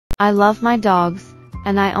I love my dogs,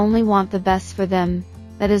 and I only want the best for them.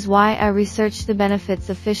 That is why I researched the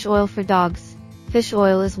benefits of fish oil for dogs. Fish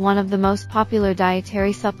oil is one of the most popular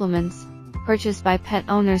dietary supplements, purchased by pet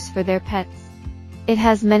owners for their pets. It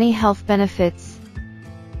has many health benefits.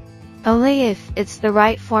 Only if it's the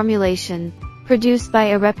right formulation, produced by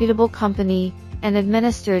a reputable company, and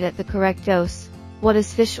administered at the correct dose. What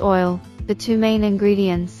is fish oil? The two main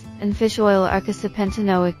ingredients in fish oil are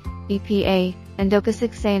casepentanoic, EPA, and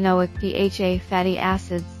docosahexaenoic, DHA fatty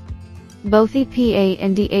acids. Both EPA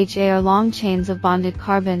and DHA are long chains of bonded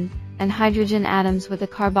carbon and hydrogen atoms with a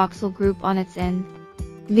carboxyl group on its end.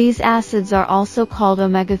 These acids are also called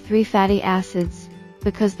omega-3 fatty acids,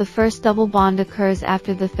 because the first double bond occurs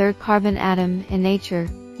after the third carbon atom in nature.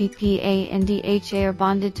 EPA and DHA are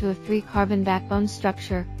bonded to a 3-carbon backbone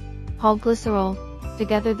structure, called glycerol.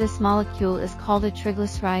 Together this molecule is called a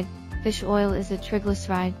triglyceride. Fish oil is a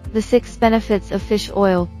triglyceride. The 6 benefits of fish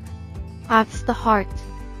oil. Acts the heart.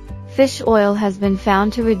 Fish oil has been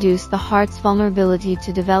found to reduce the heart's vulnerability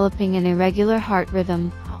to developing an irregular heart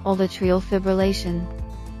rhythm, called atrial fibrillation.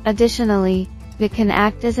 Additionally, it can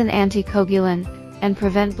act as an anticoagulant and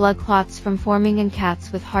prevent blood clots from forming in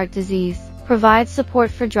cats with heart disease. Provides support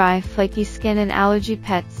for dry, flaky skin and allergy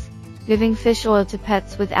pets. Giving fish oil to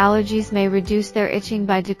pets with allergies may reduce their itching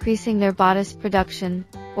by decreasing their botus production,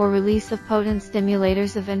 or release of potent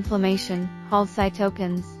stimulators of inflammation, called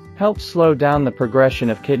cytokines. Helps slow down the progression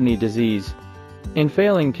of kidney disease. In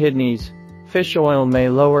failing kidneys, fish oil may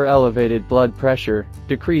lower elevated blood pressure,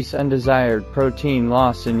 decrease undesired protein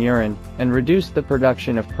loss in urine, and reduce the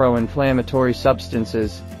production of pro-inflammatory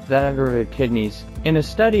substances that aggravate kidneys. In a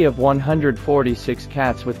study of 146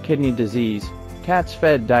 cats with kidney disease, cats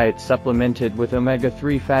fed diets supplemented with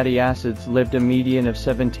omega-3 fatty acids lived a median of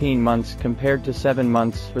 17 months compared to 7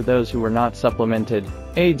 months for those who were not supplemented.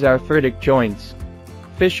 Aids arthritic joints.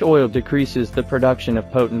 Fish oil decreases the production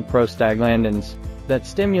of potent prostaglandins that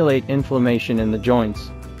stimulate inflammation in the joints.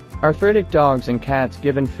 Arthritic dogs and cats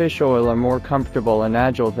given fish oil are more comfortable and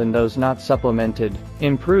agile than those not supplemented.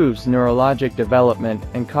 Improves neurologic development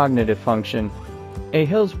and cognitive function. A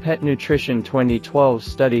Hill's Pet Nutrition 2012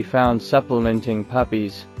 study found supplementing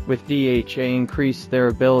puppies with DHA increased their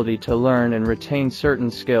ability to learn and retain certain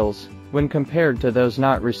skills when compared to those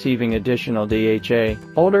not receiving additional DHA.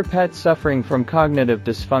 Older pets suffering from cognitive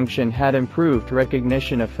dysfunction had improved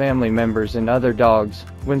recognition of family members and other dogs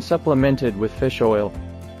when supplemented with fish oil.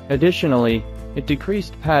 Additionally, it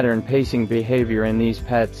decreased pattern pacing behavior in these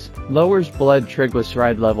pets, lowers blood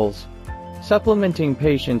triglyceride levels. Supplementing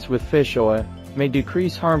patients with fish oil may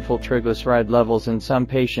decrease harmful triglyceride levels in some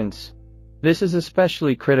patients. This is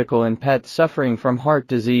especially critical in pets suffering from heart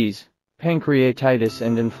disease, pancreatitis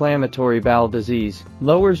and inflammatory bowel disease.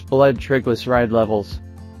 Lowers blood triglyceride levels.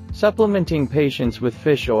 Supplementing patients with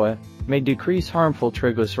fish oil may decrease harmful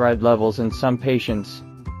triglyceride levels in some patients.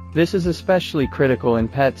 This is especially critical in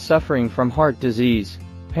pets suffering from heart disease,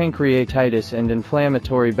 pancreatitis and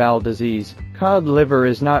inflammatory bowel disease. Cod liver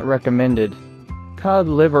is not recommended. Cod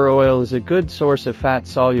liver oil is a good source of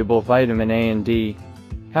fat-soluble vitamin A and D.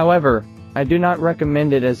 However, I do not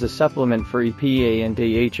recommend it as a supplement for EPA and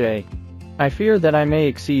DHA. I fear that I may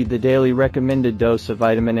exceed the daily recommended dose of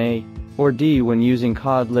vitamin A or D when using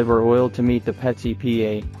cod liver oil to meet the pet's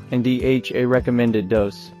EPA and DHA recommended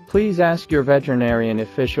dose. Please ask your veterinarian if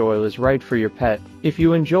fish oil is right for your pet. If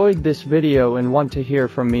you enjoyed this video and want to hear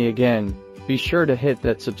from me again, be sure to hit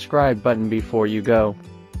that subscribe button before you go.